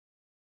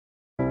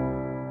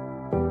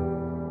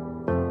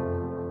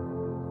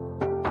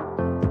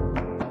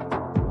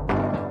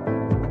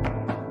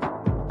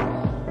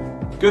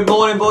Good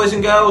morning, boys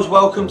and girls.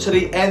 Welcome to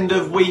the end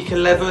of week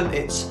 11.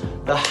 It's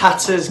the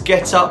Hatters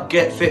Get Up,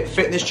 Get Fit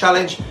Fitness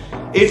Challenge.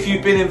 If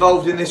you've been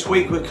involved in this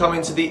week, we're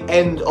coming to the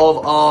end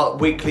of our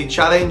weekly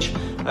challenge,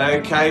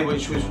 okay,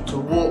 which was to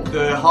walk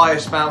the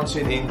highest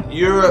mountain in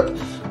Europe.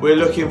 We're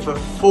looking for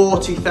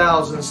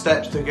 40,000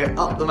 steps to get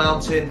up the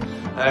mountain,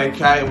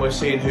 okay, and we're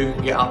seeing who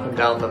can get up and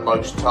down the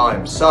most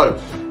times.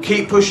 So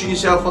keep pushing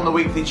yourself on the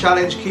weekly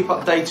challenge, keep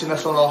updating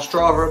us on our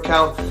Strava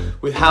account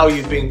with how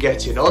you've been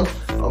getting on.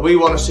 We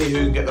want to see who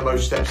can get the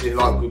most steps in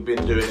like we've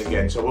been doing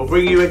again. So we'll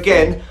bring you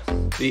again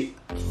the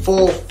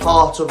fourth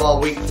part of our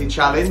weekly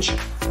challenge,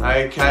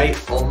 okay,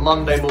 on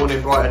Monday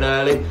morning bright and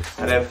early,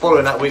 and then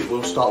following that week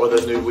we'll start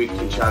with a new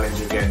weekly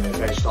challenge again,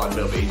 okay, starting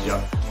a little bit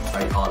easier,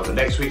 make harder. But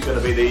next week's going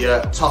to be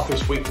the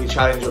toughest weekly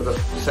challenge of the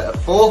set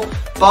of 4,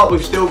 but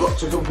we've still got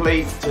to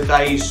complete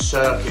today's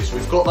circuits.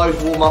 We've got those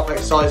warm-up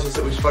exercises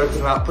that we've spoken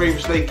about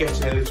previously,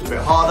 getting a little bit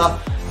harder.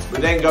 We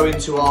then go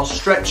into our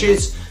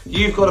stretches.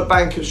 You've got a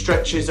bank of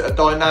stretches that are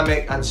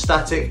dynamic and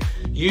static.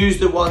 Use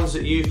the ones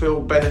that you feel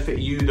benefit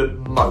you the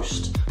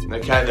most.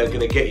 Okay, they're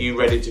going to get you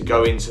ready to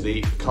go into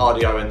the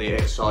cardio and the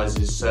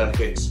exercises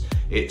circuits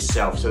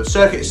itself. So the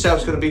circuit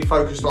itself is going to be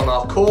focused on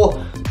our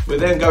core. We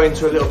then go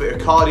into a little bit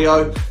of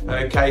cardio,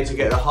 okay, to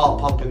get the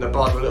heart pumping the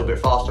blood a little bit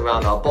faster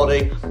around our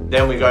body.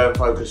 Then we go and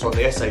focus on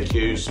the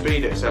SAQs,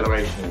 speed,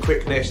 acceleration and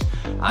quickness,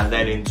 and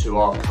then into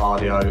our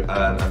cardio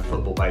and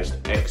football-based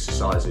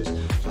exercises.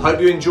 So I hope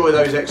you enjoy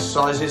those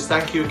exercises.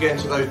 Thank you again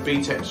to those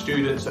BTEC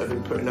students that have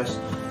been putting us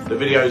the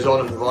videos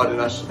on and providing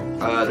us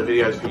the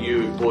videos for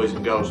you boys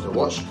and girls to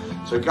watch.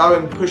 So go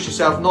and push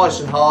yourself nice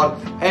and hard,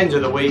 end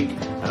of the week,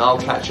 and I'll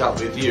catch up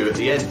with you at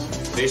the end.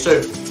 See you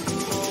soon.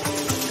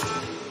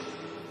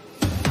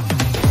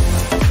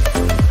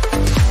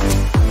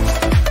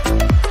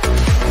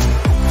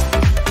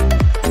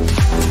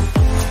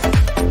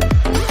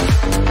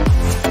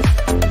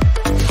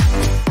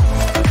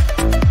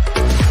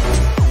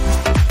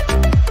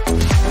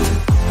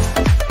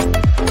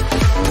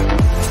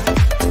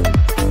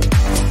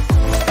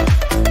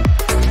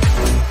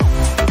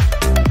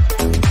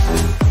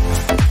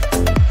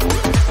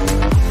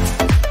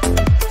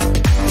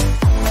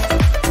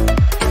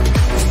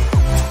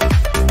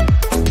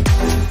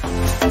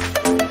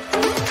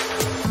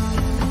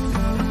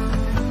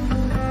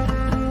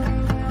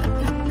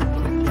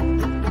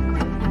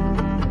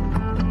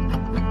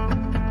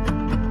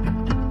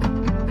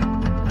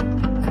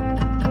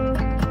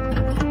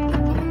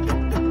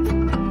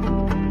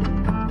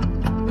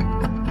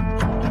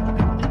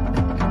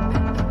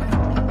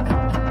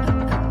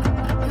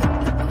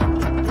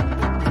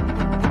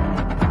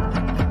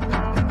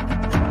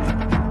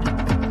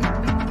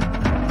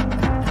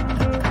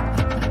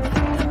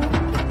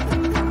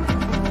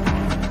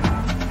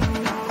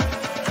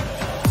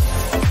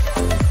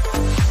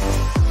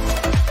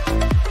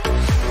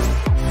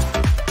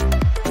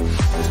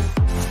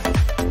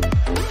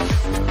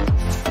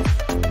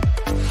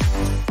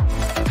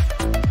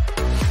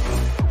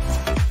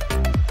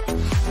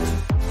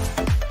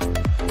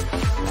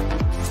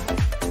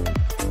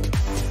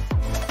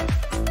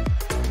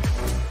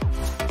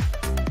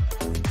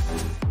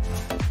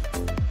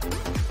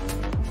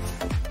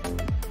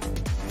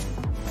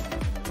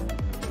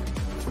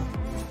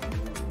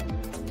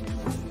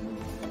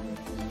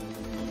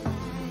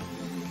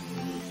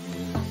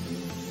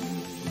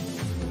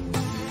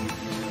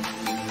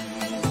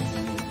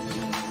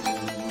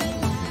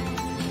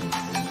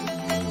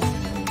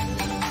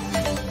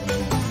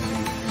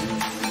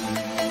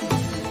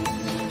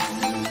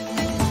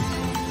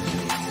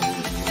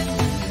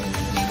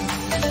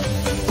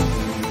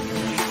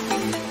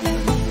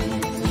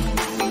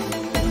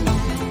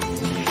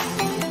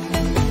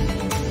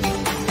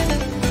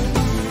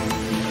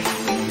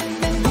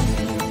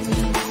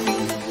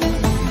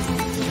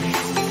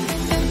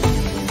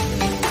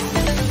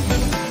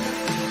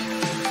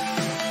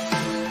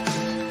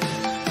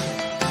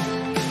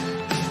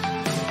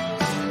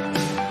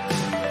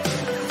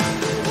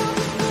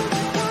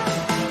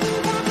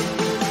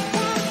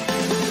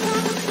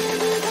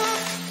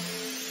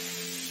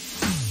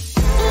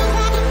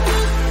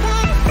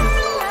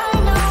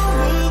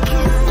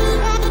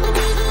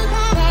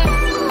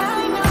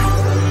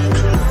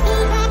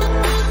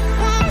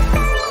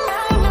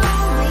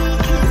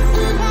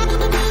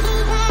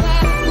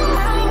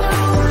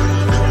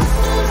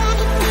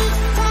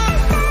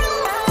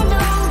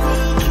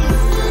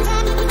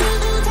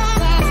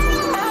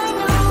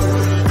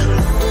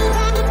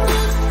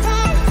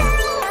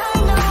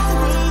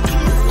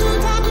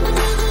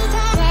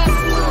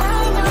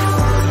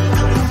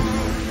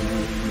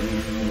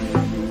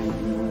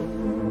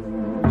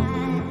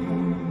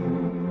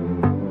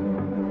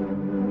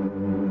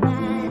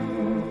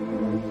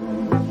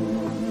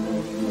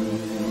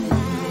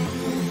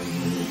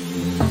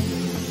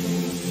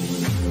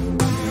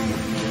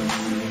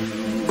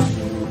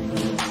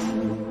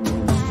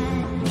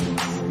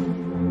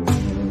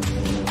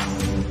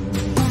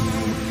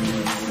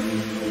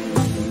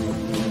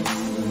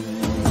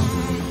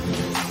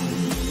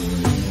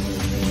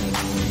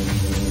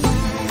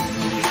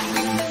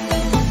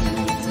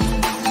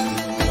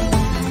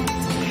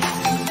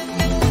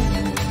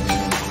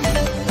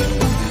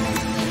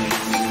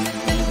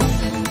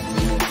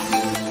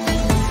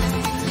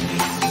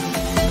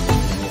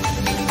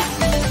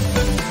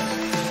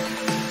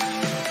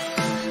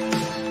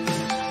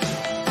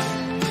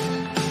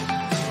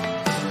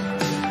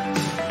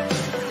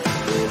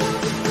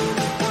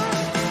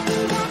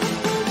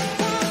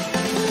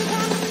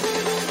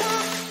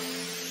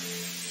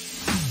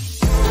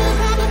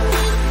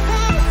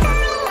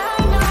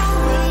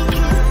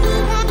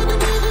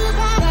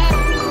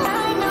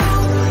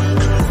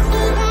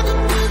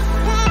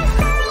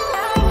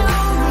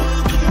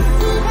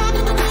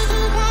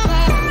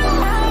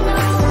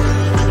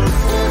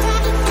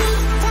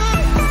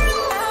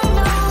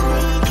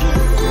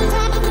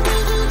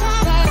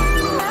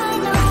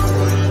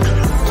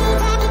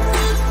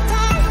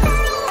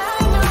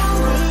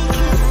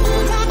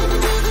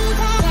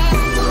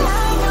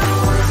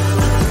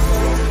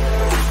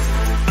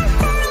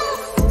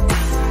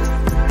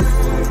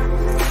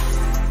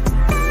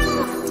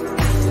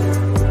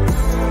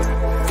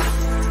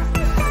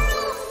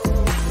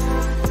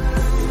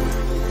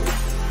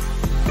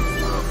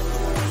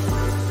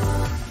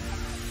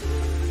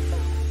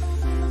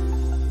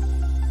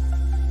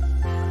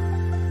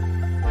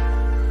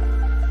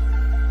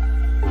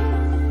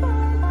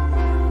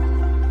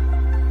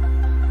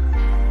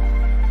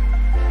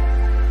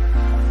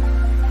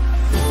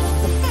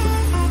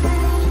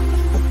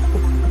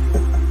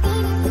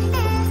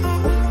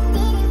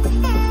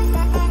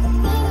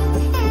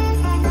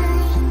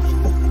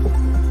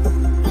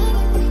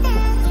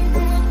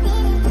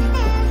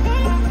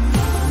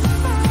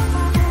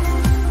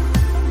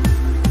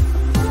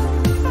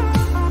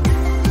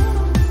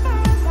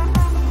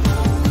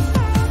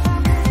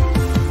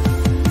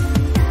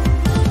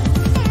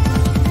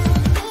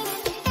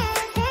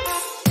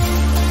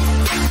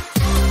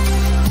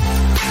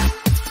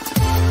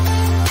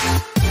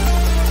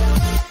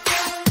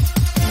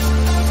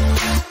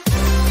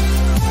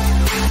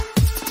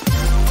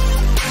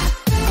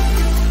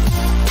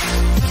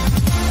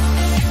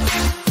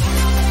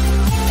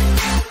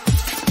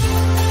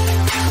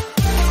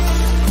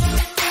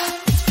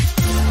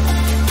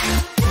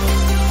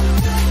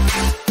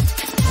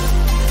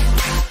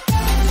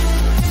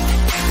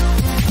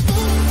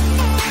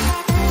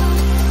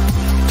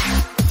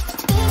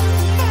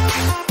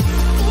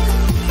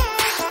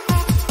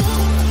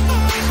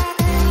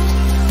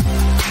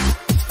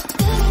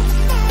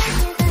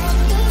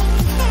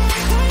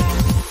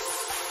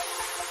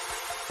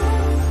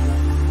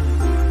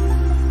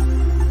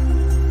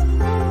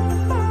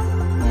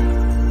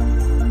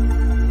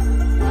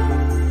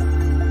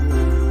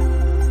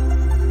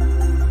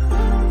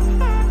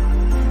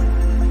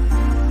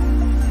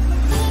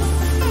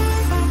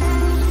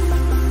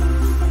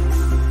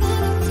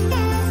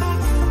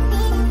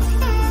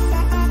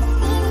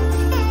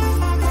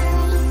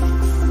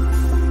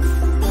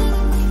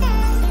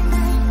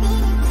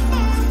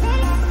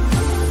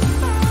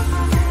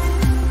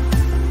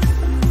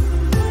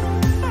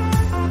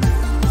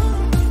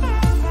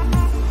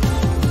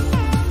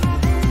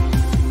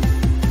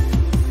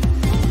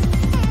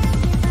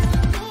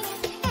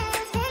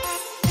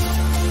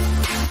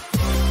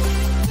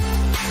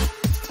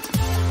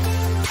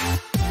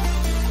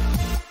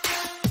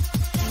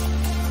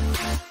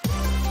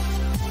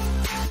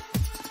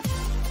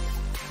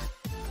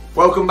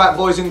 Welcome back,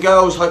 boys and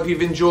girls. Hope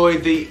you've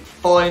enjoyed the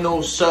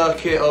final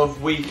circuit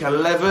of week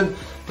 11.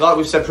 Like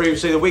we said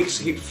previously, the weeks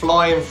keep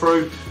flying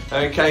through.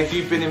 Okay, if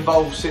you've been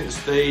involved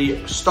since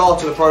the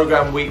start of the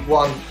program, week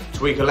 1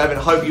 to week 11,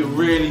 hope you're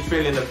really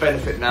feeling the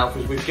benefit now,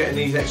 because we're getting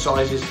these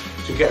exercises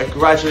to get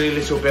gradually a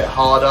little bit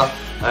harder.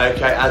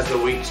 Okay, as the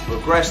weeks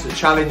progress, the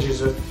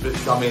challenges are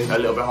becoming a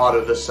little bit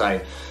harder the same.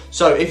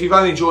 So if you've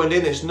only joined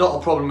in, it's not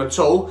a problem at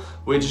all.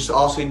 We're just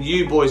asking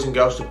you, boys and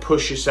girls, to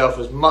push yourself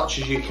as much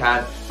as you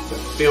can to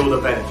feel the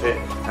benefit,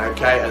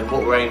 okay? And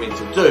what we're aiming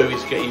to do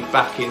is get you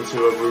back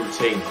into a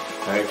routine,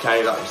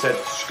 okay? Like I said,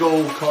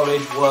 school,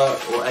 college,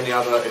 work, or any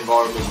other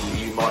environment that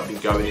you might be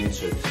going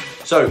into.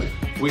 So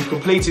we've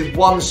completed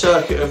one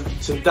circuit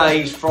of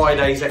today's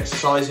Friday's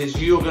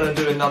exercises. You're going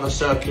to do another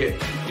circuit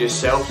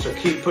yourself, so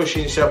keep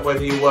pushing yourself,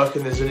 whether you're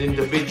working as an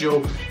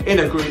individual, in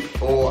a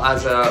group, or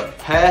as a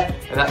pair,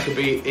 and that could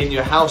be in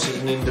your house as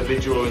an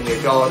individual, in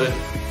your garden,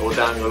 or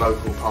down your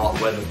local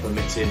park, weather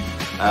permitting,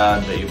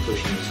 that you're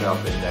pushing yourself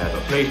in there.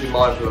 But please be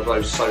mindful of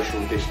those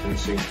social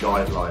distancing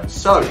guidelines.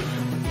 So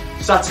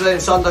Saturday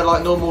and Sunday,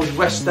 like normal, is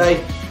rest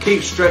day.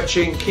 Keep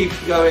stretching, keep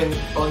going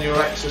on your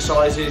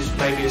exercises.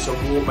 Maybe it's a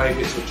walk,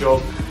 maybe it's a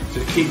jog, to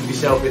keep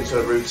yourself into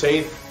a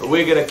routine. But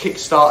we're going to kick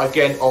start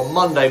again on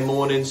Monday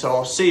morning, so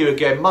I'll see you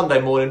again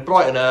Monday morning,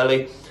 bright and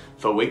early,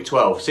 for week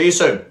 12. See you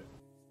soon.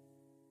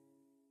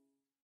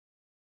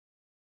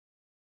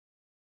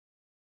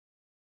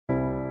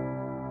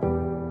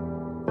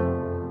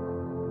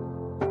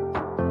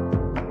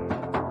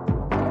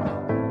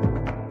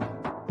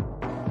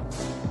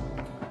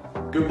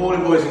 Good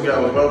morning, boys and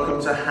girls.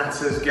 Welcome to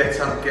Hatters Get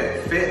Up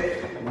Get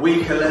Fit,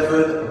 week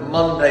 11,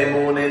 Monday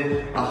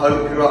morning. I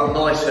hope you're up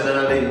nice and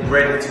early,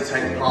 ready to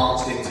take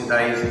part in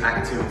today's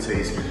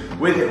activities.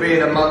 With it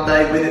being a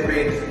Monday, with it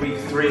being week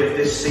 3 of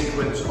this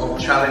sequence of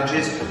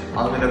challenges,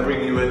 I'm going to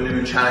bring you a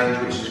new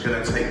challenge which is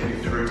going to take you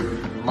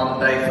through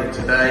Monday from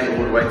today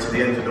all the way to the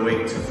end of the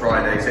week to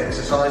Friday's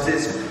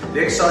exercises.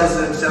 The exercises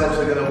themselves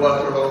are going to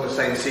work along the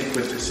same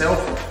sequence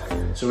itself.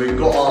 So we've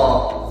got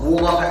our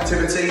warm-up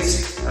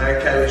activities,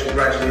 okay, which will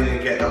gradually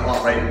get the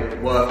heart rate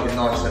working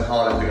nice and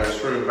hard as it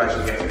goes through, and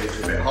gradually get a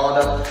little bit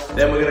harder.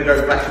 Then we're going to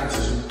go back into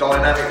some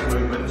dynamic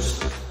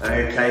movements,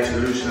 okay, to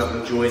loosen up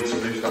the joints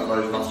and loosen up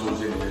those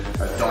muscles in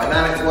a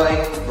dynamic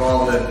way,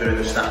 rather than doing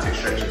the static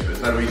stretches. But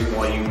there's no reason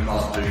why you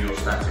can't do your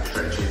static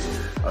stretches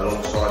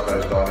alongside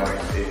those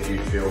dynamics if you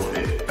feel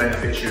it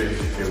benefits you and if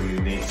you feel you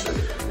need to.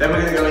 Then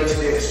we're going to go into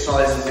the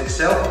exercises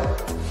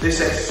itself. This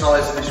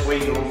exercise this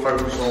week will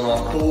focus on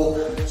our core,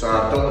 so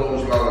our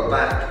abdominals, lower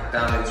back,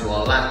 down into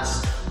our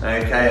lats,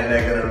 okay, and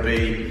they're going to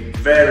be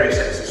various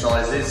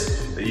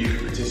exercises that you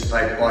can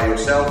participate by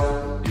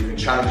yourself. You can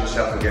challenge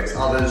yourself against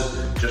others.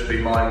 Just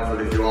be mindful,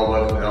 if you are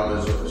working with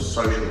others, of the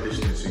social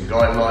distancing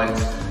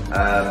guidelines.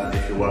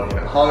 If you're working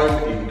at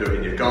home, you can do it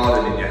in your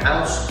garden, in your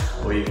house,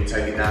 or you can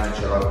take it down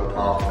into your local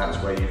park, and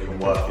that's where you can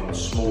work in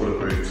smaller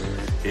groups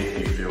if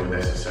you feel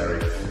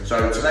necessary.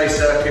 So today's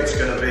circuit's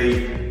going to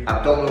be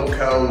abdominal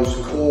curls,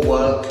 core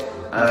work,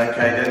 okay,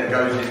 then it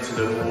goes into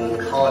the more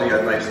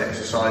cardio-based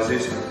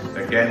exercises.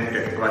 Again,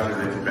 get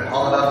gradually a little bit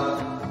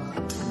harder.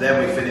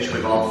 Then we finish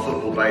with our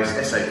football-based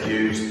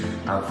SAQs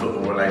and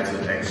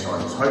football-related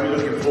exercises. Hope you're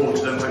looking forward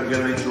to them, hope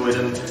you're going to enjoy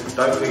them.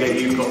 Don't forget,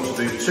 you've got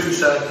to do 2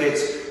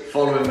 circuits,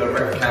 following the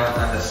rep count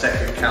and the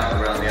second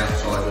count around the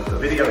outside of the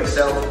video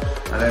itself.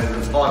 And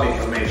then finally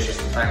for me, it's just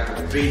to thank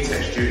the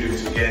VTech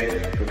students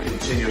again for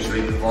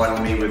continuously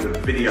providing me with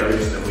the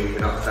videos that we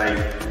can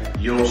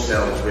update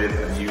yourselves with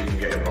and you can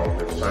get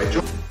involved with. So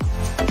enjoy.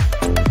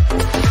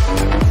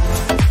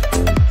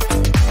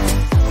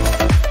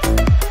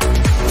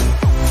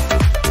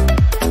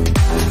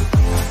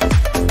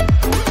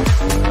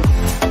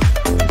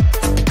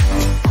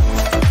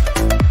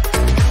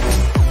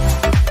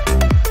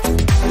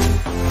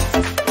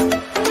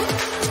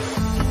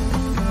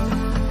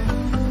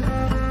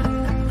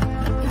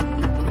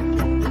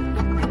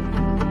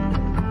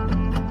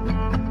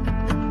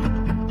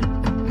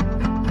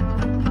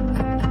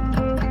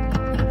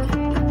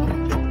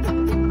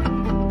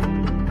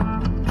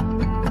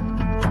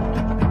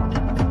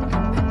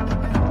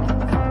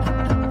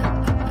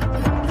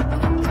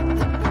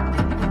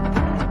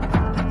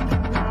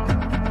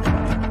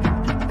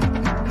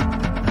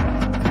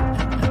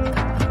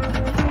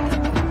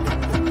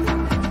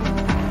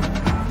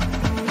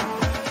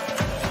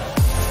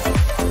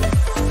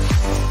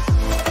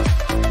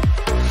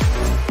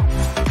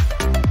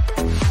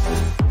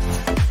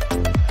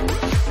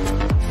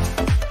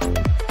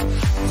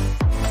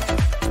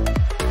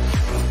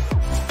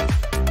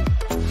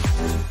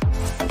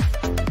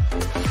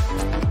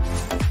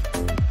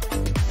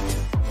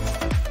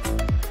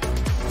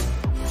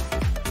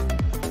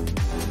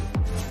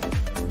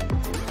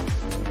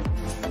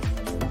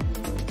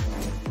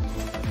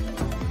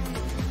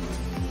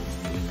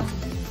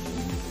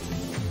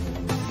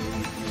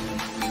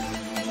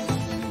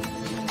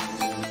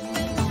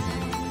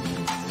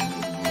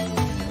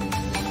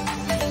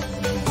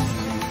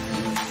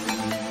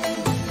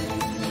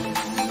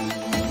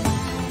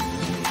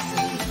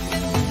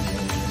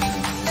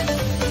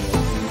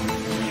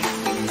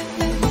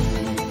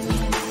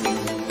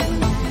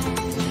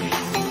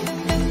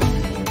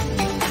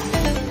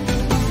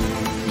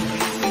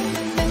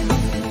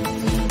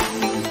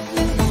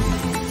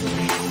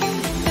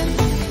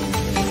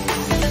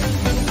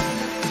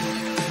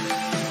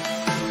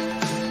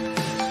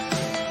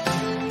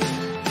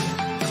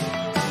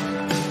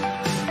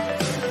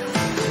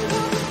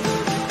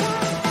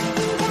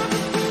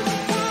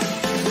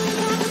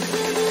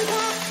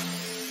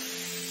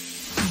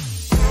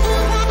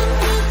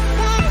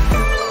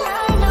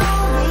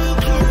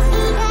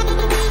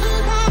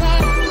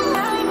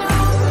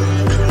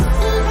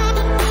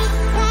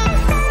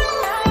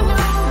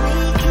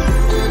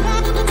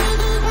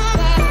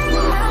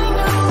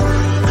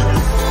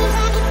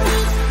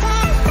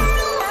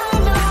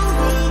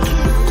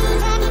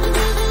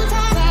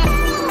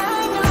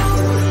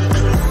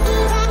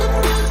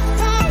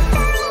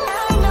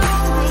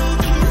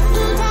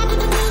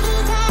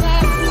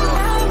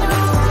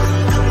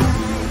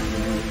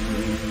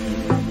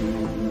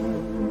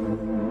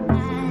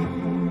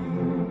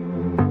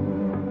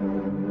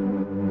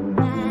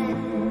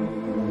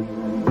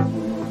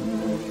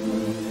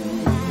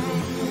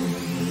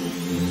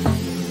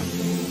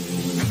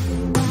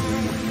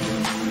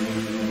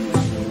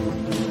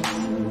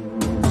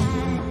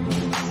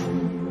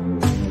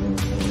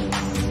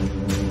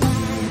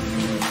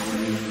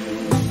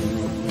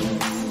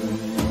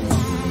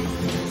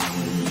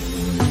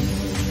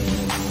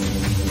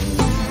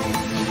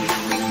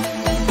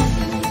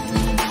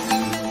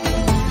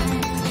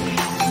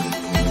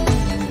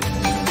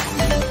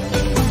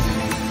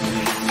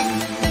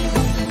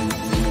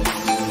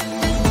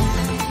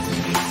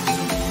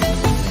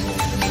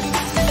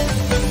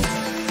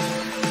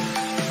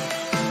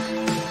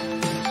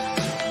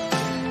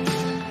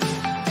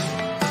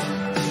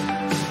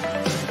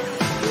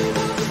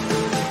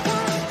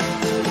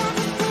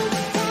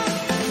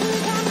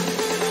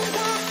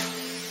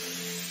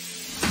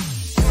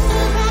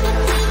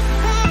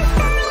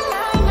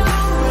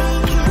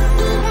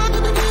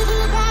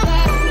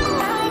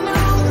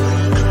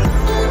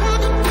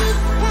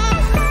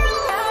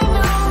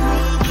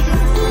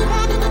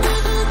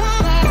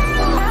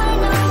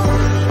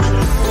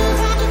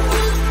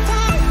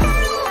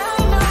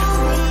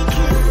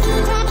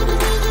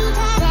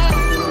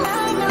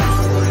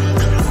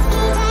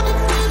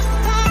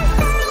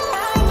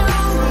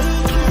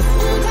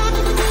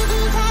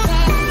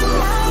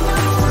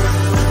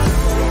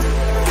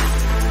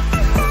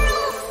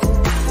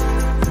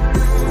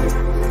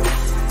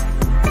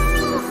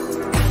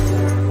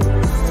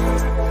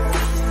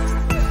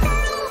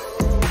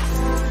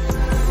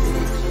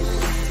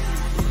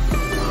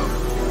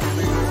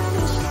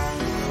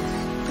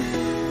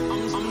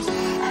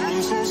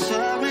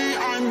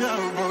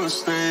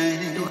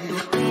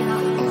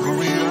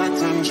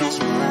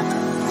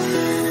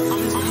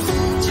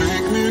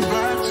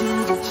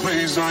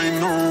 I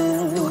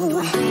know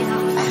I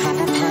have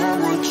the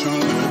power to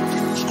let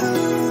things go.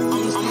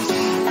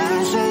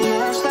 I'm so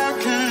lost I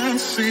can't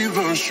see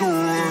the shore. You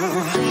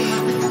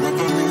know what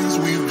that means,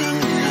 we've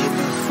been here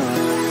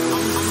before.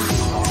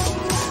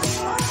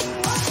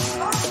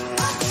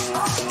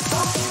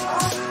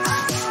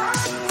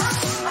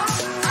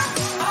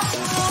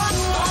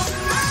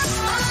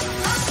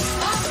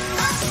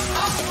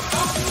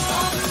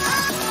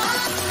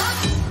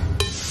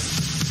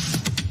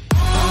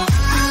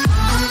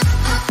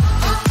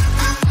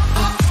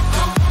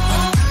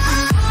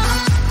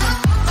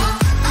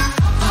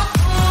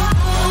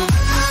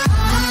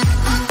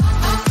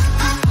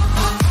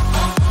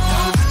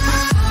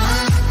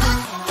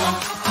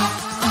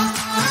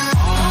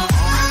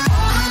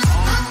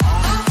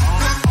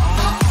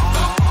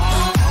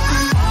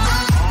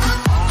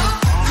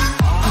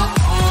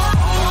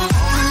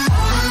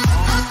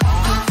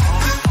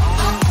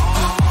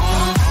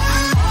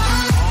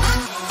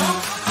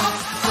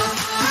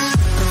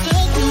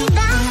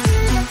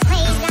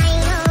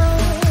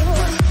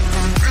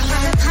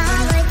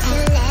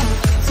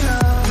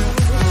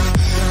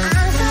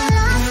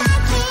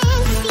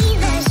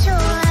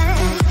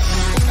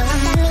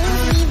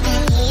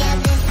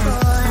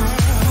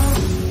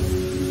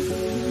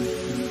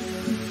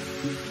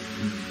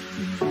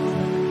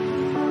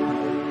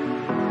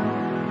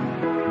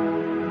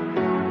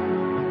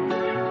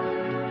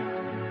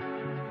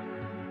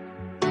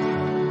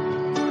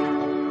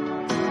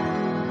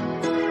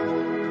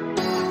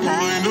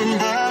 Mind and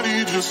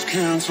body just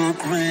can't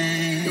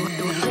agree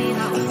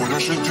on what I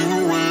should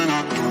do when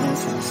I don't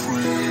feel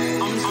free.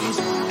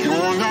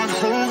 You're not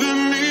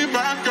holding me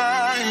back,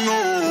 I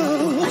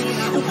know.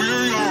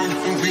 We're young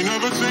and we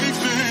never take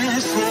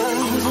things slow.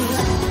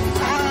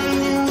 I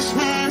lose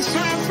my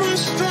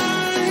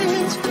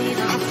self-restraint.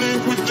 I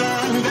think we're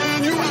done,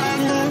 then you had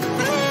more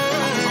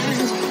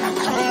faith. I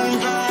calm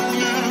down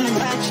and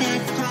watch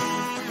it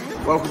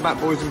grind. Welcome back,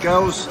 boys and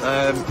girls.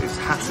 It's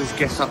Hatters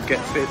Get Up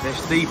Get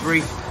Fitness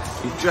debrief.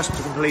 You've just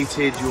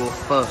completed your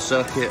first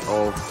circuit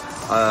of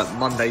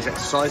Monday's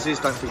exercises.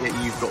 Don't forget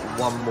you've got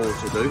one more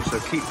to do, so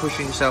keep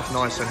pushing yourself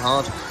nice and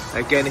hard.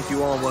 Again, if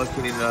you are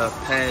working in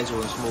pairs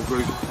or in small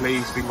groups,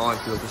 please be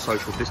mindful of the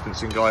social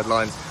distancing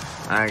guidelines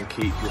and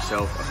keep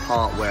yourself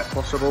apart where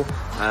possible.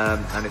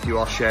 And if you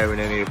are sharing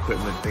any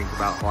equipment, think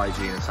about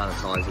hygiene and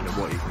sanitising and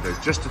what you can do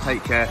just to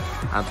take care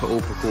and put all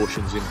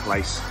precautions in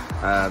place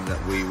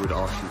that we would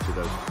ask you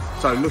to do.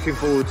 So looking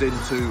forward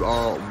into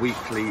our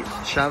weekly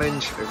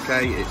challenge.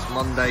 Okay, it's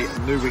Monday. A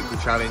new weekly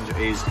challenge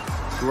is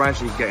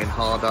gradually getting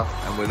harder,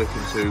 and we're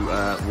looking to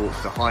walk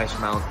the highest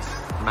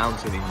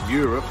mountain in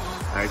Europe.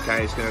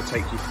 Okay, it's going to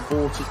take you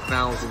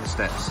 40,000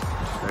 steps.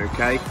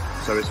 Okay,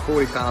 so it's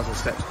 40,000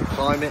 steps to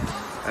climb it.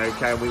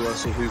 Okay, and we want to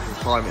see who can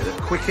climb it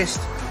the quickest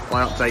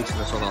by updating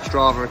us on our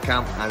Strava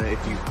account. And if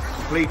you've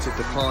completed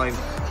the climb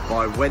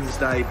by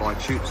Wednesday, by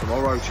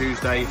tomorrow,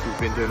 Tuesday, if you've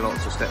been doing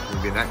lots of steps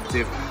and been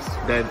active,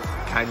 then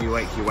can you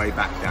make your way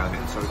back down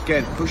it? So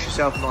again, push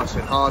yourself nice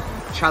and hard,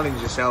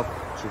 challenge yourself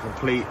to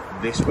complete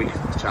this week's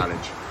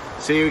challenge.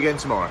 See you again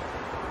tomorrow.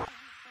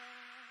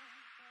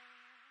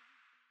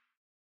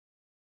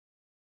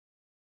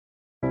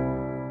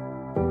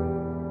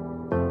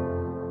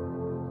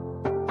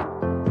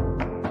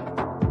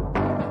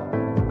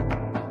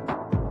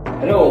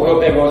 Hello,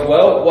 hope everyone's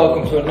well.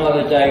 Welcome to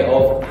another day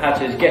of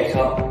Hatters Get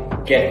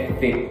Up, Get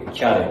Fit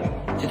Challenge.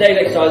 Today's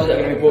exercises are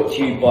going to be brought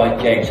to you by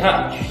James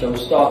Hatch. So we'll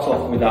start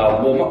off with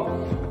our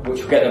warm-up,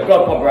 which will get the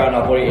blood pump around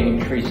our body and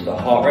increase the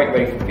heart rate,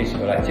 ready for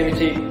physical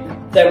activity.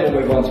 Then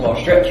we'll move on to our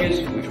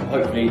stretches, which will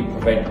hopefully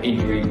prevent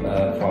injury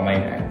for our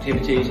main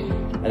activities.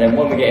 And then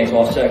when we get into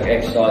our circuit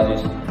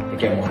exercises,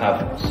 again we'll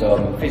have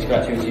some physical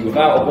activity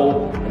without a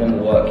ball, and then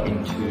we'll work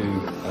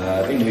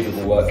into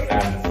individual ball work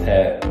and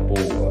pair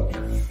ball work.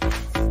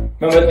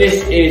 Remember,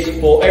 this is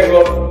for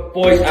everyone,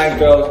 boys and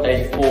girls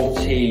aged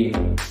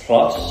 14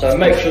 plus, so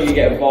make sure you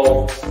get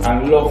involved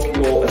and log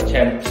your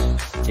attempts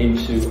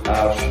into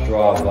our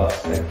Strava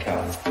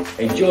account.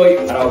 Enjoy,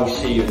 and I will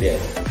see you at the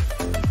end.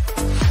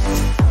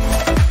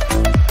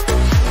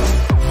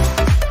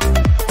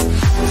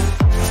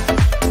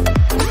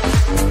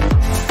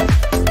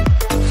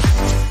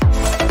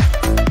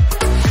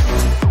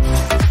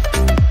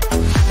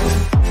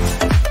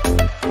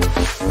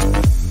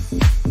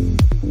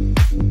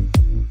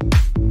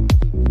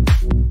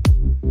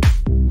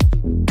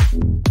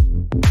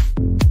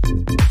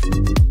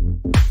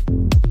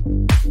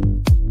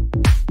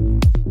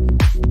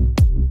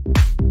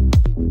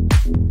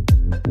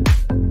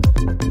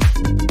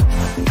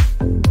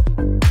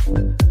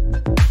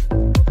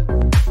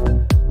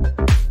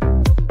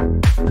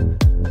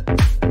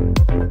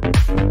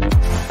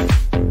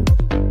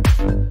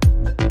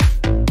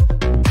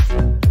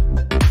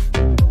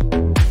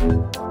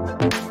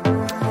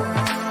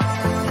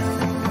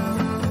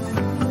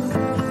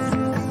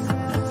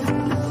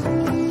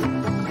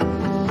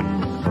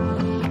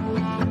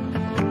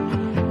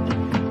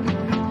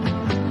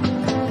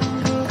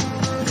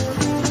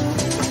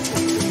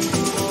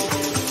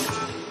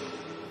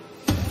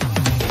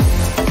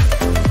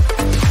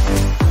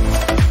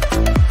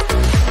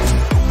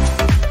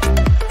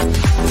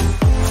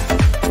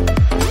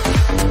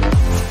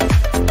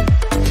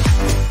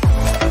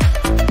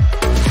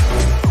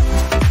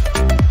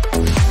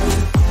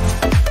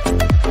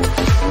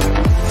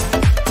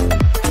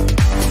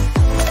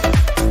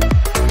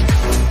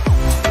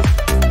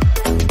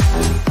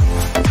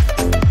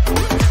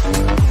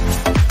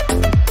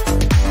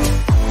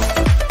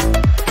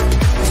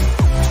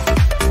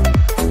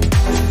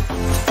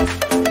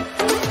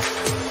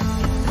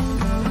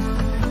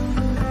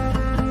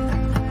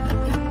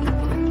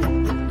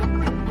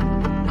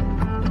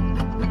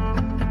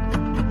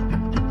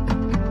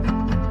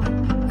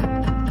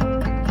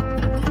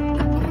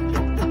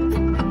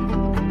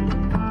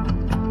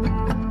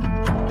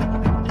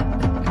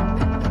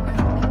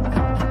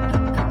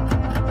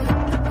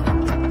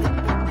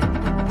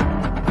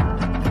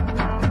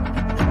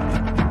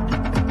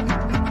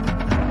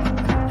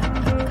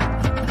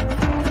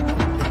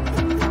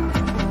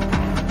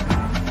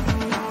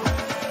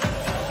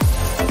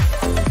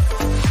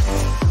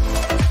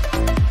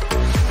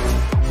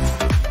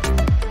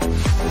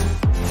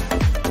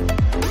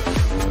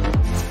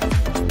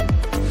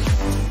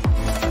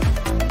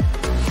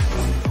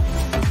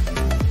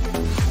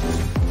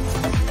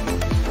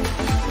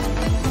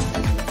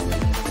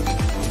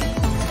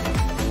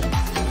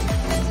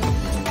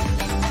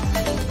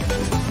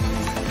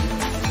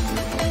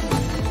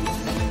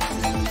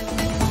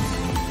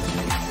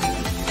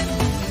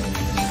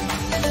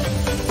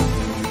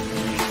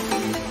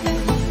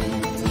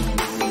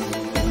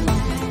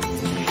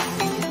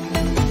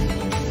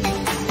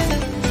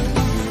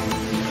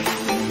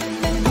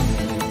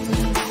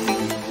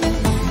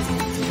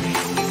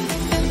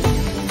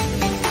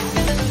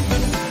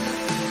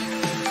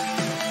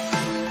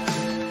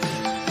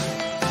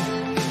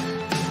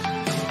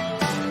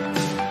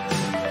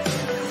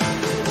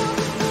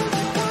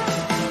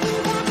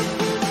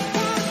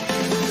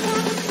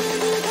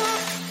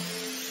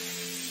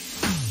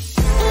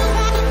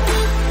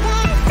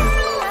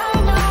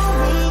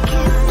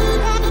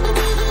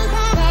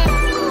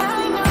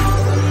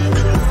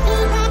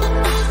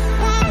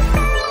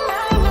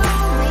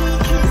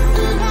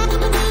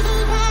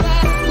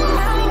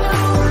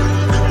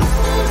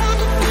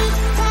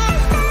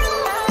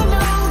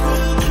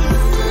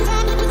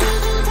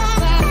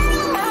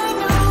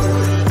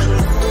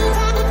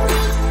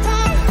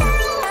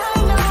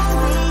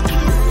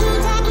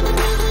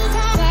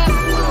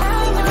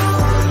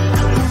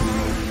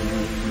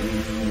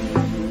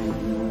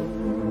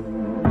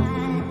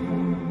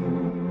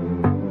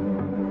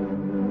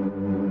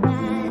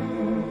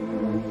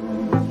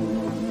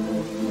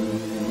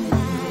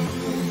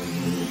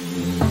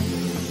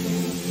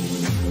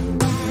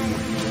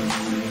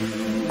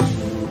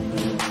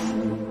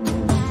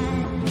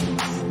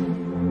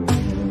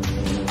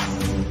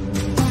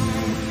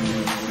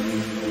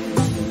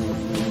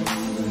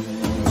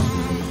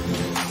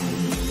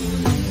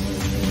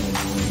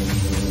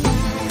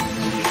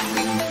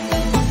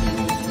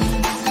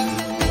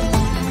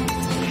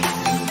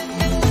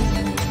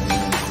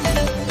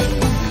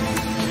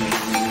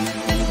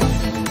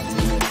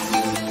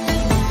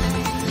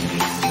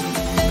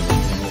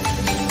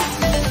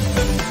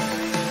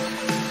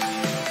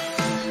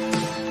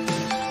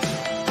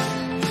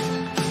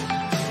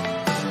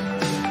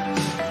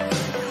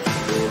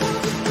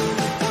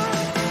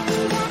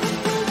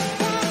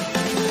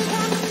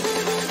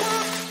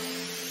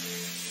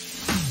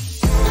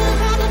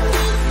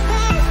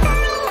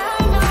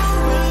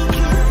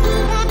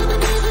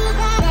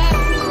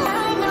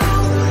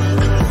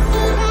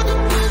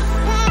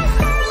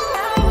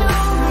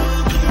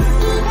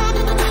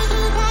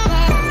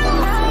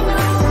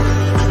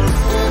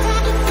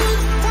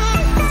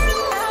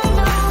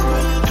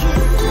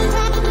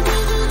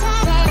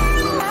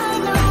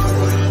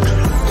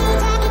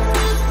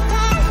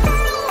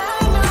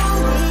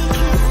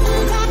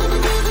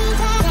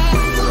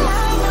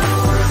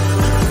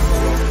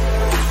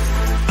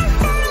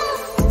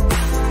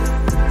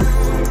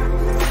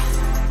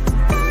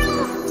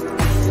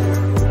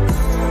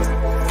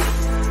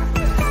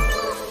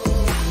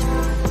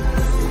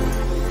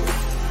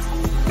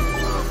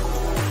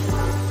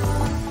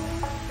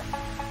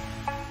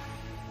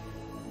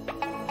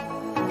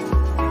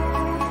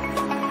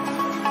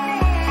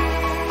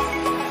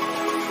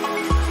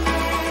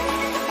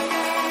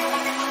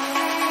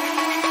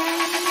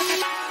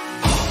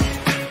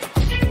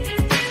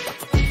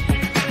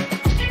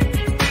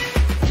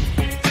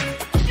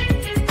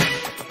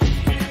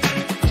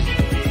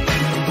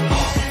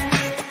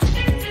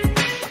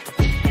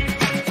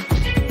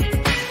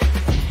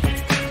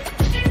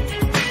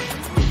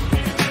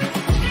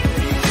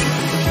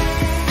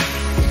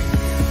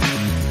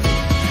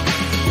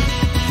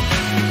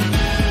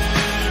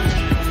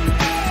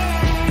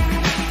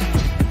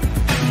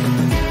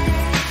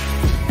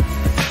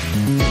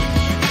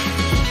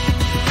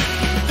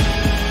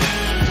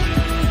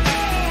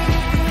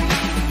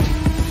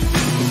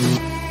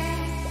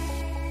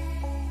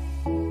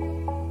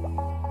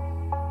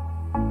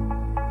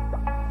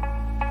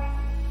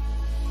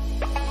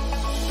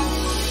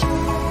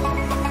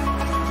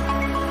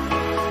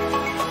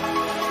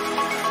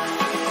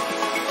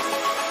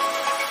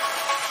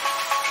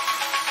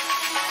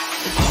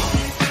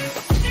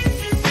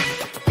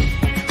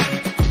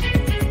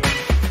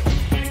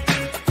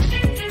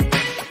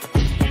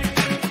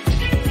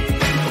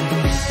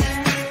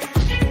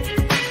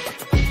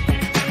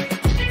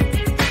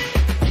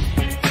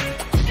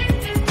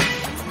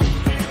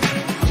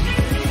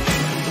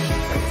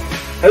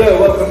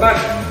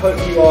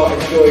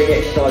 enjoying the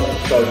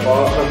exercises so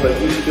far. Remember,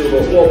 you've still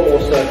got one more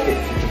circuit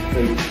to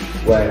complete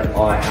where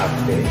I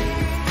have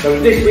finished. So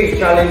this week's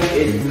challenge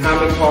is how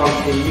many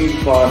times can you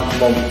climb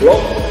Mont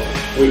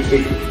Blanc, which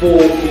is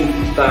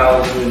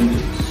 40,000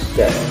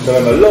 steps. So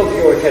remember, log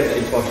your attempts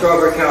into my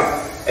Strava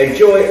account,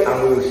 enjoy,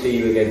 and we will see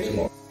you again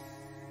tomorrow.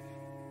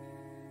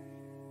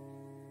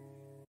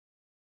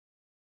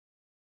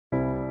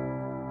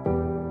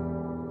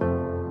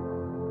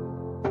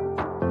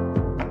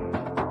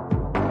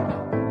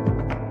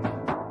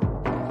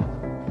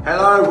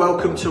 Hello,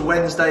 welcome to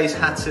Wednesday's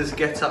Hatters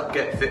Get Up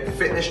Get Fit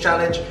Fitness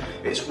Challenge.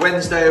 It's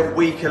Wednesday of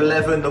week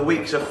 11, the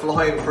weeks are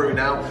flying through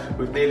now.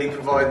 We've nearly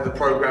provided the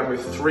programme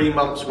with 3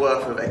 months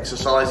worth of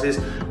exercises.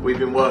 We've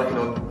been working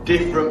on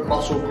different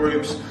muscle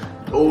groups,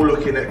 all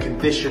looking at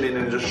conditioning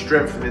and just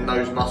strengthening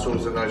those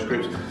muscles and those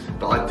groups,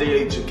 but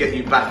ideally to get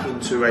you back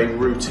into a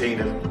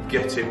routine of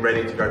getting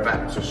ready to go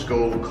back to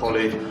school,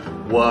 college,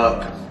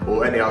 work,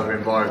 or any other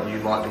environment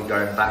you might be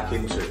going back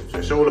into. So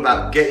it's all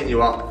about getting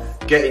you up,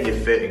 getting you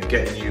fit and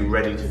getting you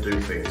ready to do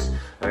things.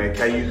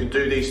 Okay, you can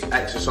do these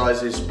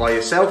exercises by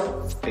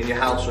yourself, in your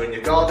house or in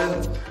your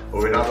garden,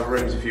 or in other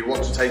rooms if you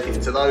want to take it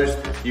into those.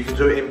 You can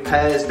do it in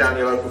pairs down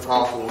your local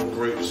park or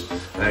groups.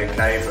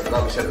 Okay, but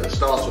like we said at the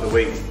start of the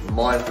week,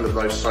 mindful of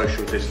those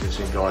social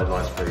distancing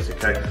guidelines, please.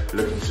 Okay,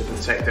 looking to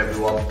protect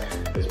everyone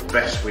as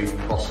best we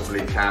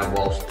possibly can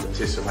whilst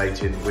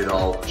participating with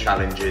our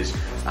challenges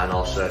and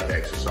our circuit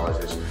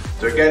exercises.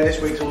 So again,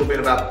 this week's all been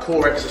about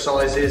core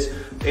exercises,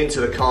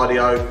 into the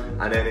cardio,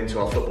 and then into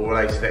our football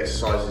related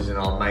exercises in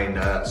our main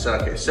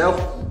circuit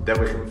itself. Then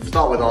we can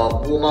start with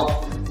our warm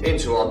up,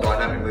 into our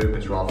dynamic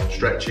movements rather than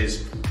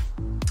stretches.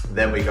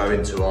 Then we go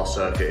into our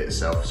circuit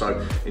itself.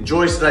 So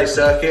enjoy today's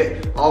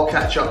circuit. I'll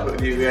catch up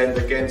with you at the end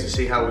again to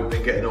see how we've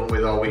been getting on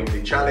with our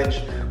weekly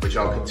challenge, which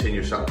I'll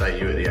continue to update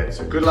you at the end.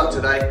 So good luck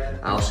today,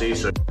 and I'll see you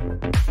soon.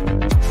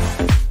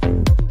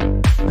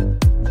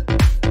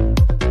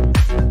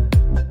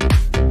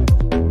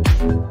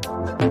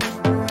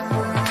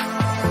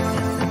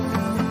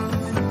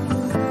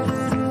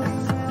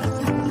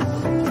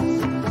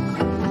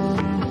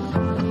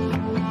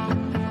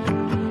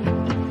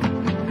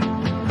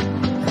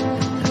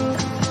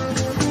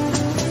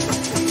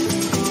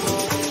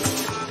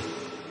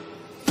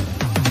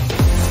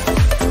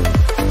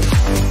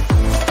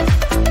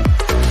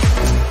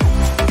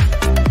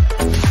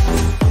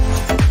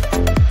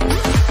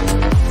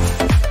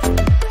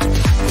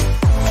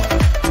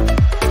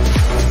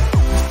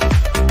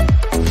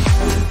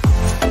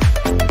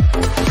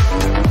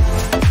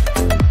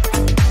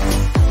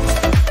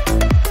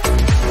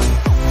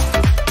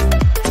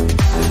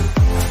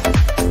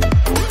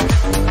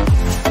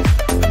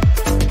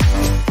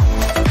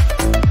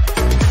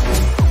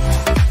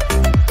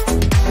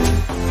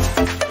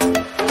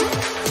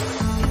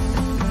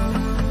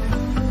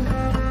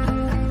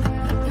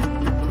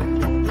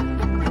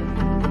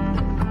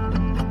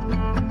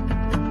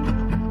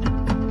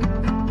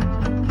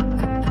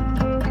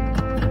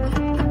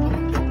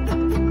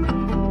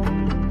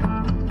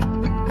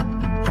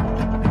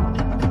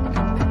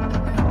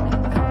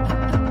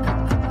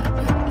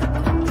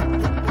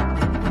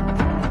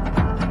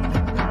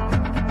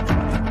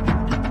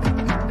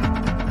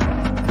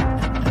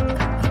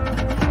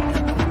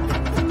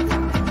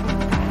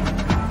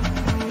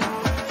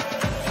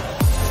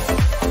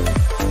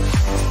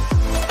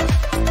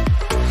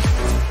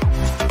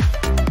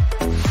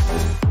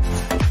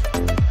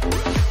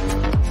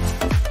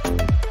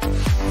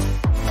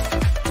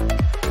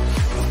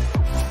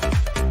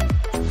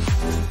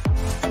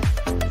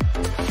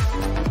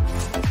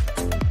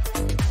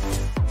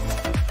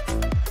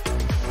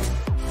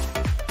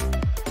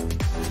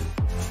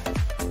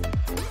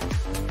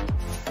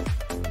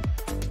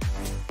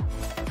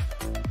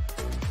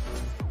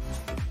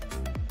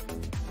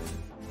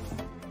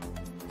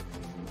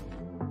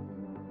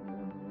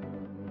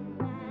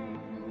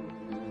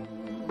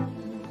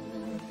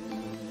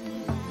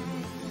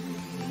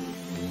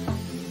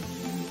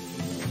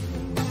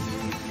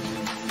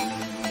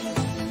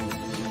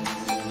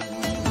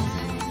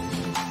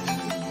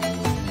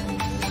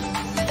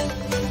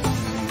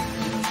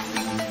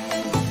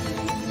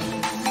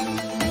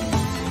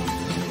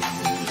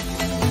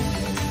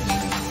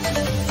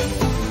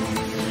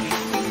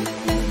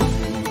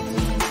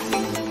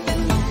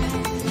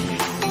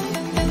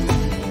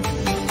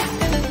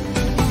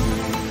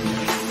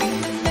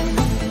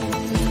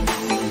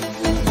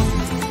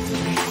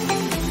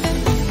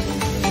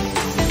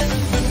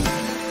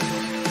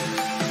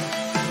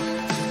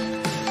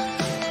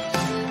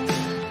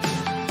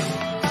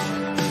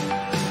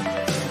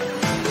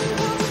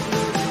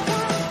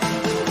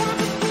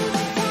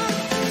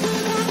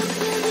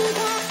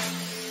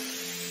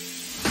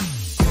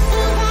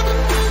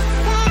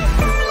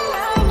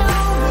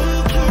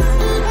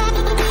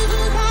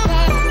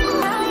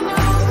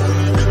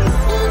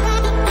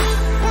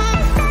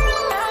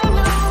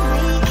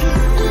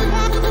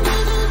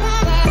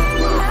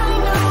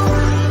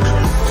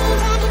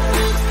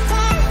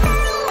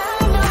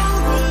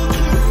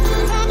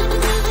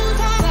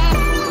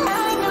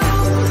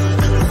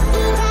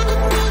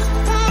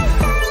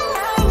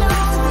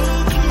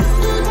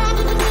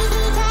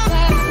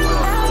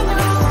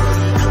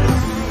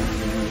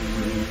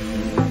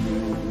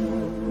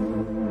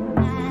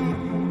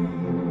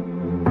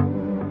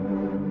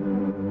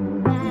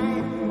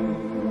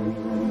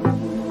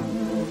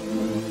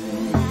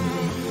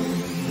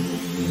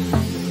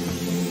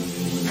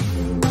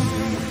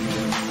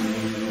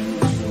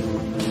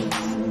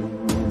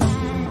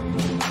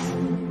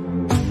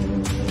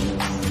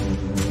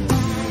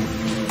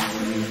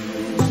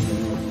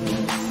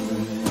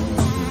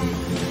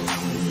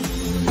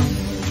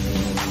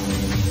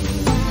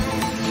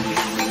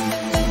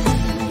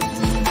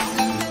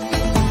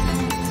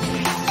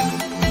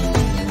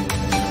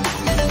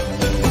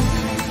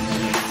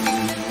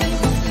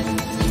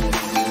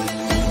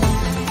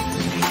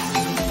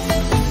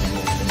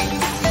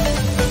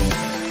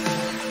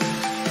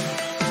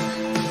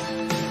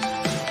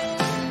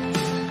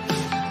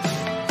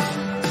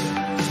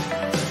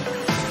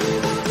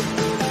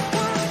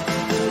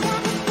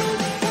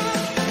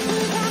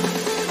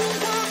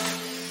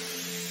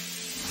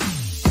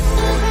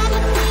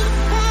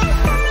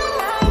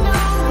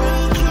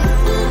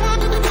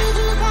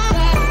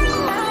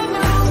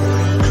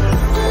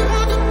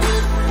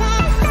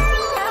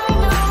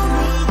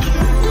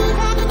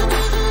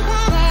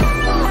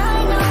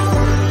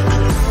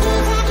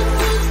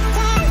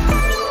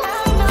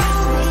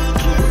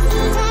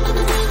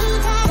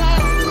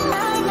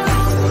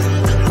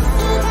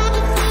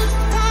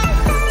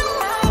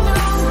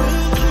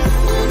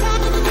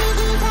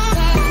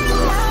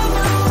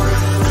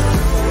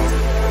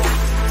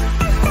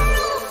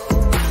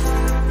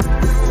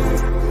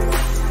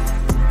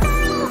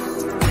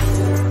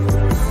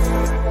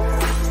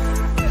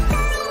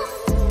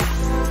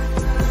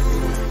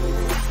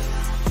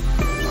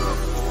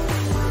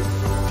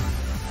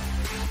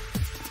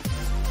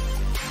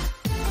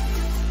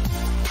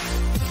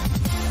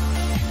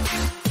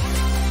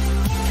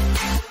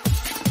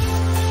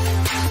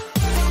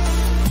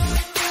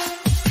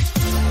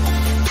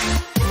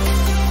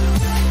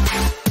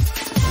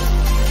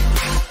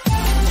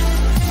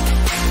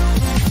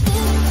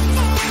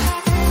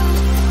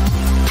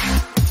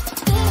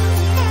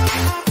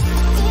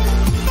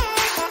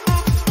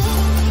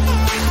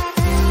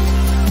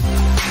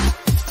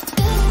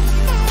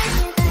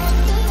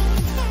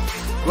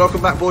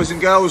 Welcome back, boys and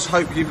girls.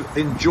 Hope you've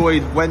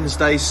enjoyed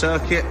Wednesday's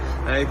circuit.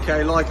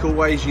 Okay, like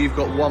always, you've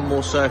got one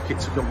more circuit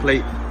to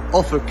complete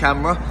off of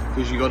camera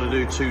because you've got to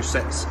do 2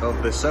 sets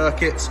of the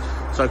circuits.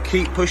 So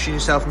keep pushing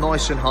yourself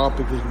nice and hard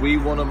because we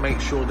want to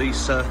make sure these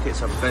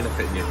circuits are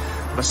benefiting you.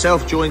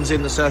 Myself joins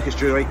in the circuits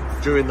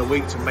during the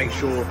week to make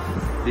sure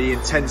the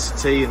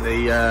intensity and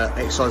the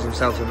exercise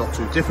themselves are not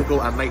too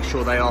difficult and make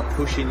sure they are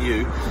pushing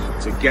you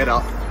to get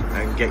up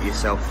and get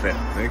yourself fit.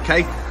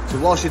 Okay, so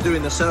whilst you're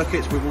doing the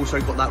circuits, we've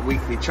also got that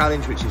weekly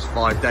challenge, which is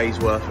 5 days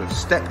worth of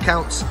step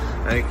counts.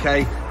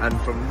 Okay, and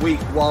from week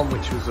 1,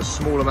 which was a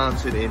smaller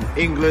mountain in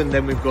England,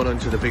 then we've gone on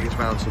to the biggest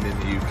mountain in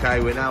the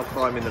UK. We're now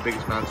climbing the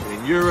biggest mountain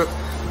in Europe,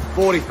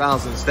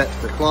 40,000 steps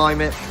to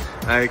climb it.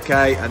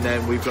 Okay, and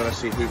then we've got to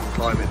see who can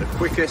climb it the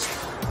quickest,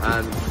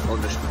 and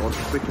on the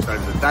quickest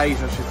over the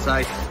days, I should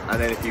say. And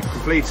then if you've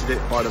completed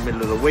it by the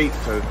middle of the week,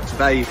 so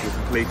today if you've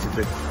completed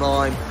the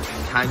climb,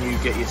 can you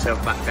get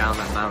yourself back down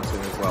that mountain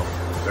as well?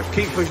 So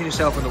keep pushing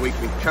yourself on the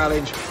weekly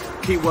challenge,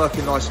 keep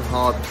working nice and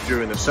hard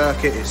during the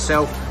circuit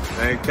itself.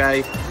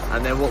 Okay,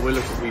 and then what we're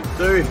looking for you to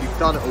do, if you've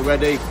done it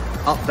already,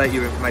 update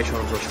your information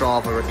onto a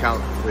Strava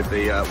account with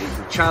the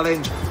weekly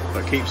challenge,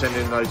 but keep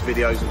sending those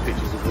videos and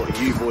pictures of what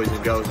you boys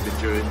and girls have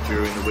been doing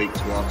during the week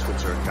to our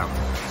Twitter account.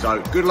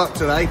 So good luck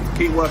today,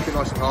 keep working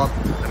nice and hard,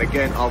 and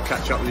again, I'll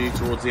catch up with you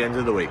towards the end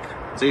of the week.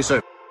 See you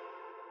soon.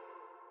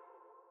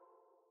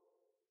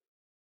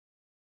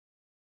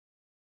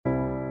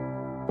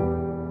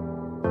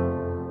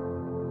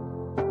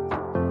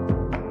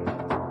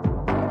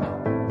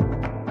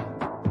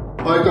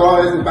 Hi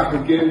guys, we're back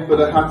again for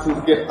the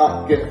Hatters Get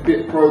Up, Get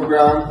Fit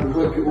program. We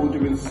hope you're all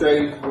doing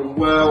safe and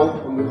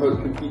well, and we hope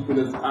you're keeping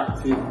as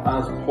active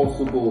as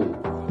possible.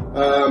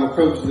 Our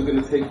coaches are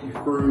going to take you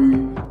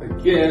through,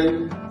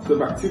 again,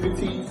 some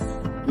activities,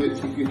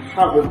 which if you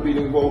haven't been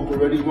involved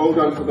already, well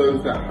done to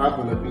those that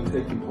haven't have been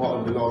taking part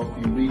in the last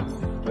few weeks.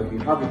 If you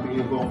haven't been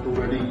involved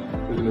already,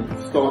 we're going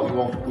to start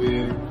you off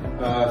with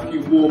a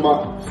few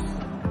warm-ups,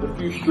 a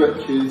few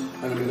stretches,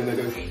 and then we're going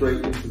to go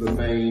straight into the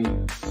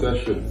main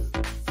session.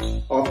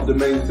 After the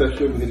main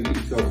session, we're going to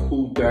get yourself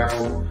cooled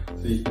down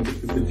so you can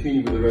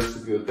continue with the rest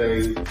of your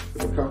day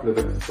with a couple of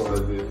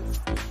exercises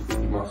to get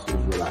your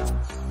muscles relaxed.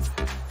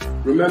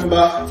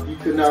 Remember, you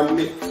can now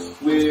mix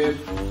with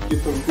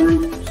different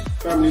groups,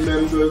 family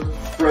members,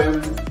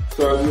 friends,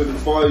 so I would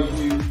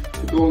advise you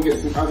to go and get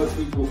some other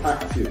people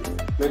active.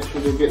 Make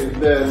sure you're getting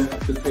them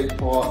to take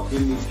part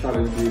in these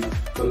challenges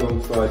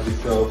alongside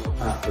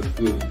yourself at a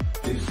good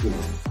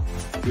distance.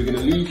 We're going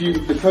to leave you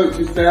with the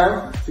coaches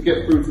now to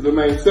get through to the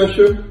main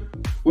session.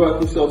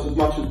 Work yourselves as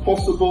much as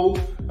possible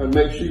and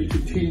make sure you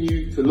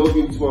continue to log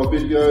into our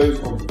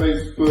videos on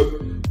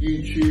Facebook,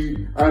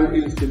 YouTube and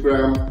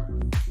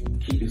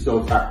Instagram. Keep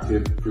yourselves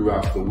active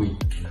throughout the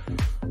week.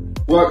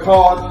 Work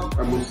hard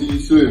and we'll see you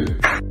soon.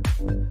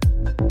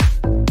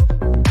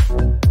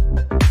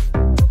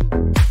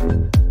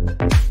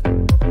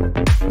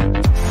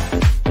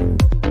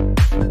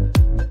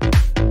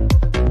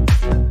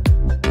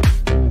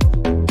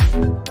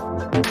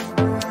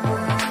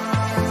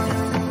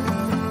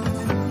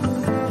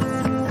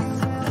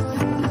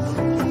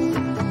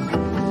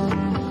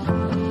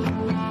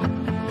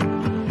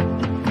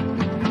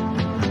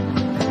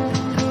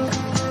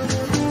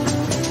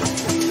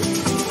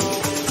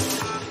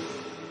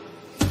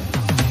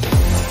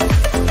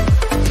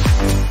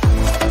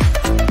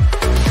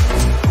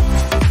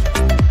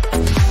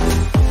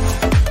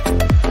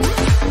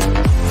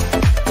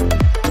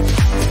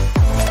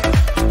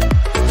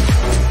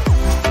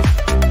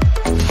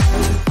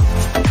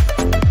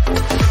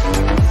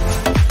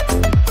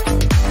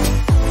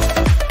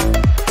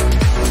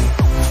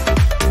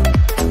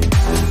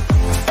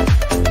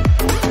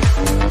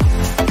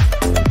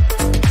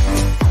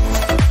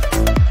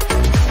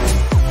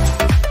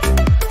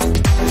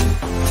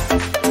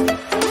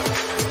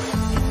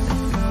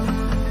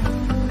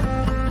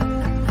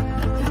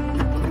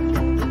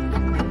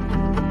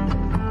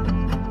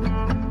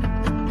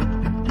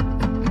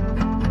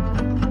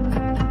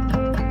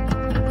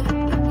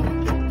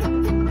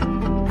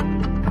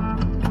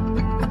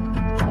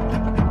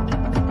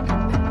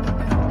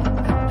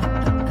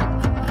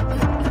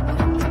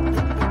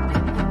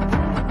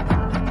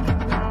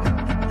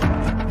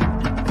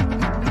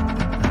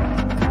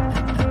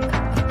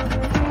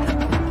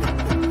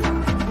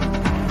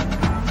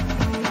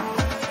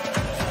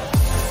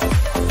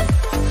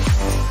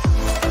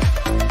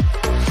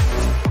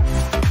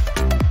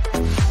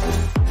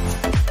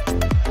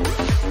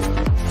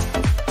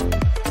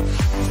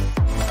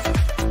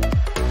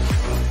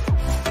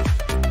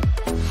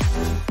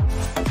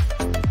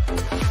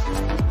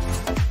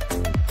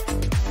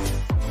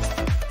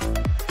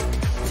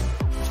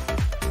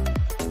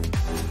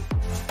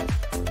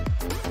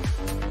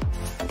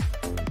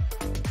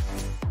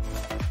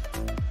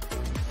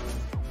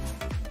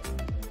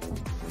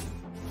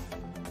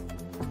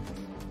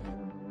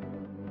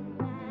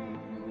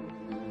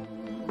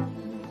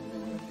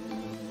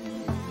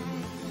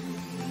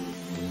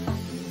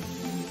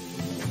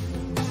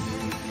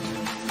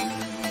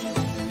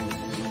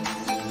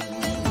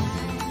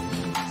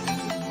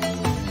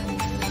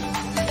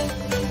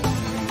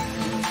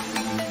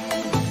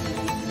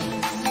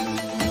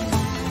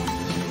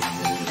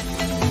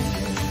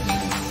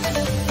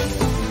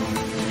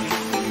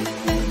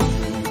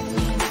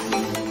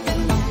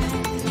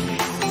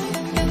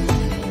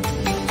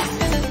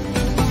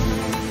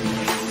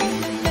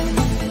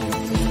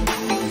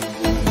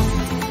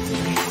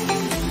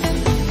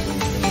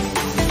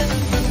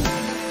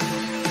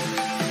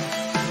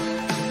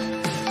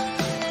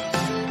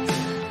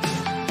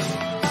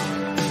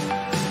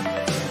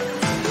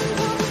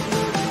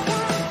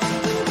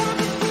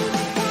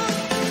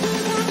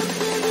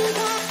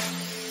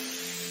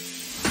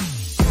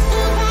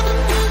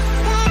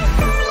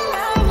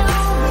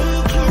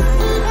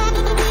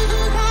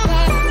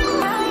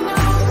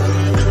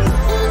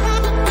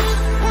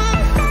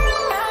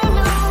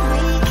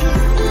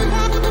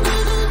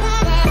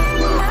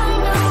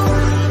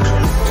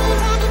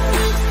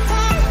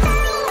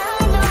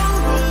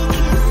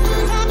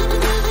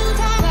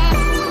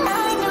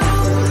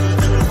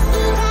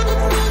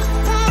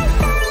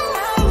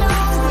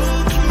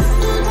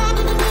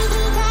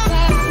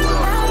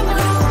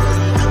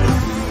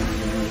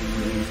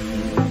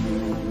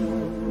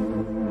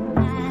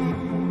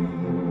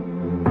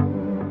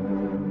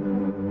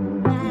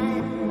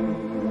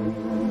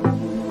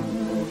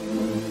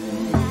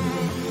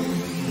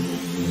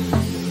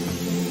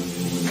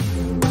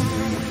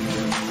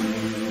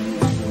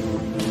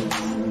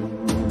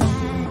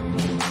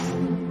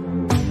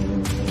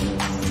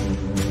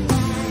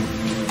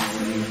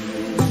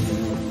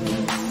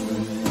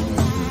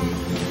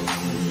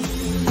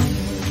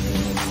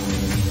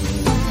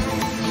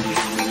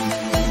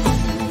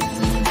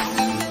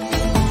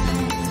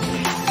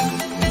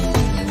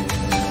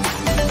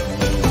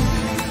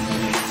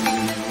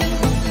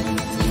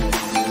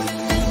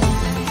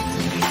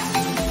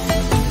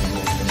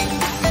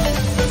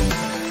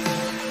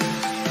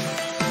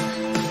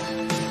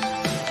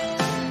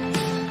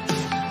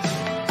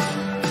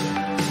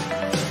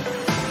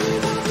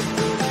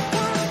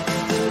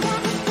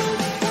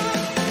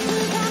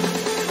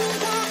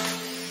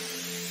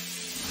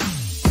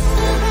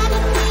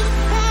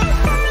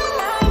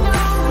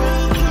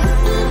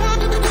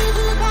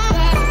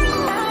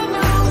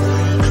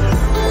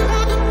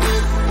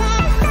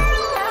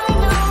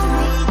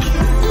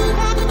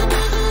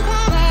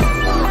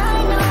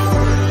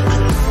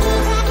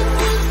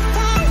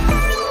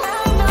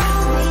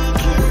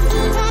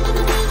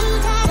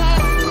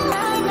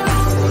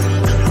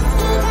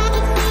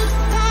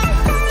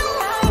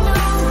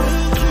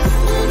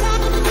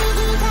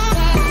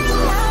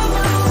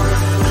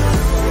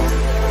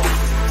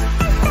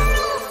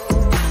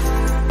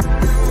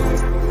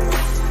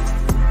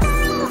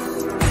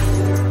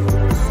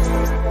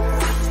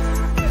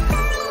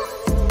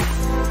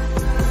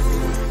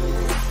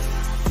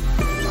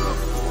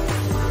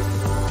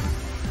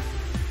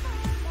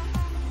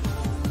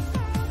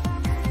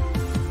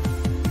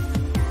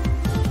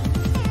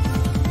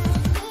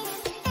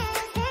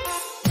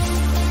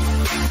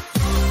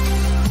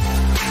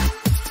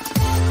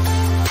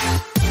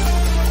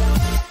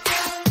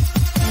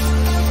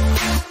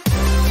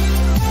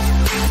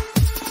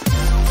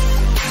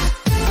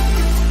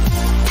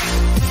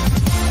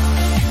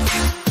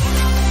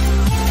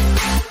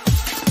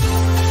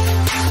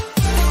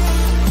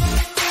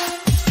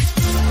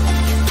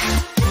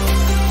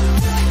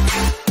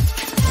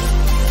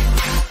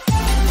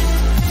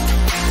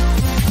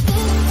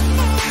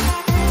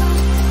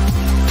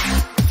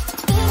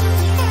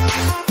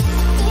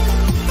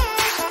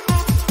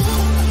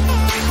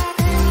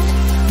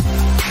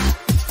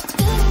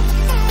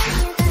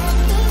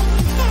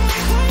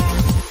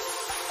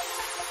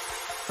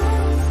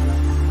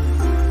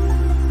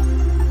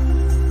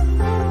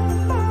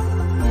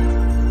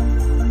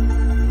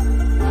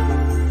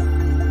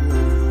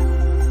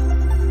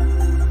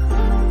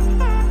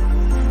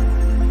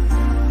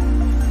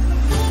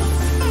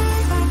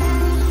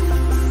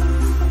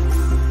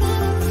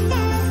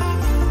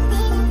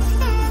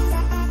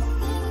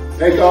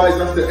 Hey guys,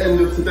 that's the end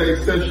of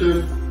today's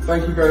session.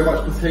 Thank you very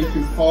much for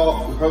taking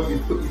part. We hope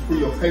we've put you through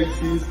your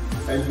paces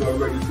and you are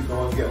ready to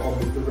go and get on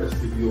with the rest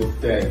of your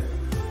day.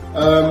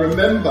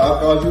 Remember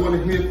guys, we want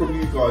to hear from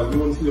you guys. We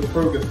want to see the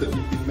progress that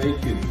you've been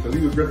making. So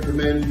we would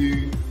recommend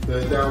you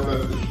to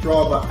download the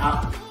Strava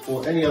app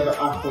or any other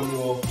app on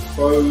your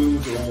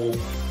phones or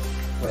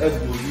whatever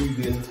you're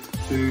using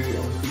to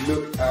obviously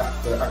look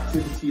at the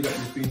activity that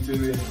you've been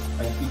doing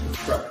and keep a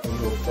track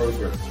on your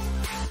progress.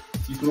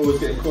 You can always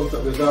get in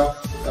contact with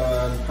us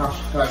and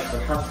hashtag the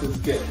Hatters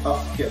Get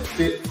Up Get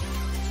Fit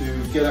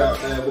to get out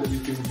there what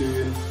we've been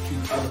doing,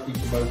 keep other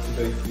people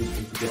motivated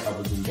and to get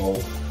others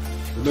involved.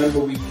 Remember,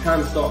 we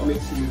can start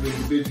mixing with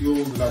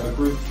individuals and other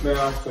groups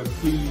now, so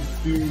please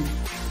do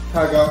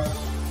tag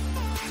us,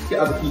 get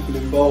other people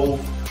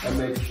involved and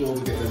make sure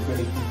we're getting as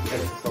many people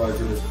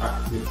exercising as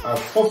active as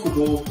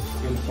possible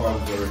in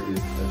times where it is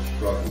a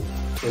struggle.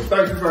 So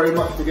thank you very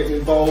much for getting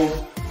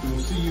involved. We will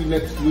see you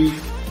next week.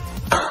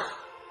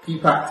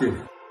 Keep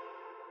active.